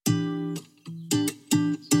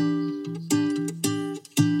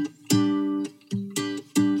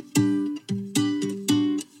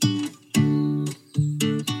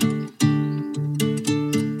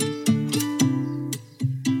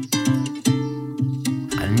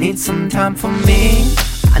need some time for me.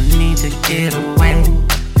 I need to get away.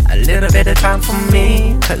 A little bit of time for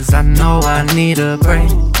me, cause I know I need a break.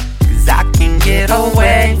 Cause I can't get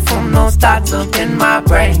away from those thoughts up in my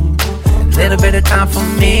brain. A little bit of time for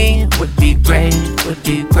me would be great, would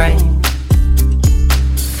be great.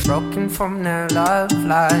 Broken from their love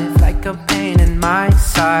life, like a pain in my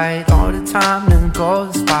side. All the time that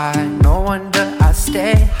goes by, no wonder I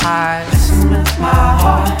stay high. Messing with my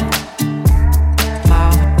heart,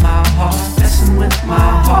 my heart, messing with my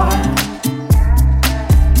heart.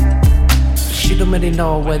 She don't really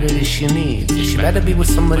know what it is she needs. She better be with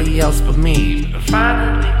somebody else but me. But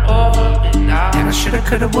finally over and out. And I shoulda,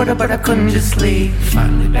 coulda, woulda, but I couldn't just leave.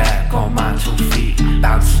 Finally back on my 2 feet,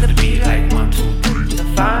 bounce to the beat like 1, 2, 3.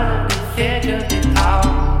 I finally figured it out.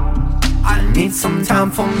 I need some time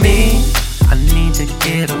for me. I need to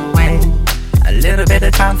get away. A little bit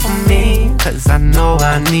of time for me, cause I know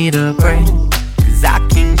I need a break. Cause I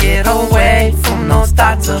can't get away from those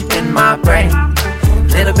thoughts up in my brain.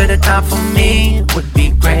 A little bit of time for me would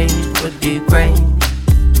be great, would be great.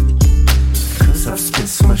 Cause I've spent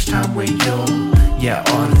so much time with you, yeah,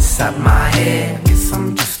 all inside my head. Guess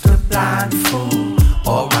I'm just a blind fool,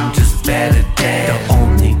 or I'm just better dead. The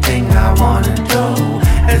only thing I wanna do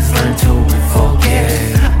is learn to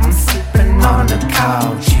forget. I'm sleeping on the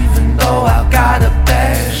couch even though I got a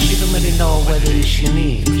bed. She don't really know what it is she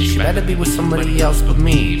needs. She better be with somebody else but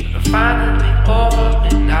me. But finally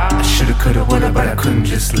over and out. I shoulda, coulda, woulda, but I couldn't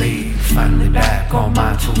just leave. Finally back on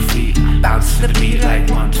my 2 feet, bounce to the beat like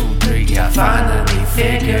 1, 2, 3. Yeah, finally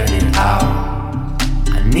figured it out.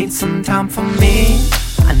 I need some time for me.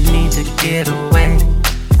 I need to get away.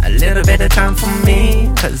 A little bit of time for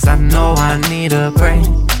me, cause I know I need a break.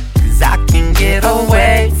 Cause I can't get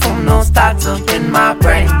away from those thoughts up in my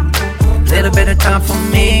brain. A little bit of time for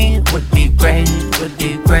me would be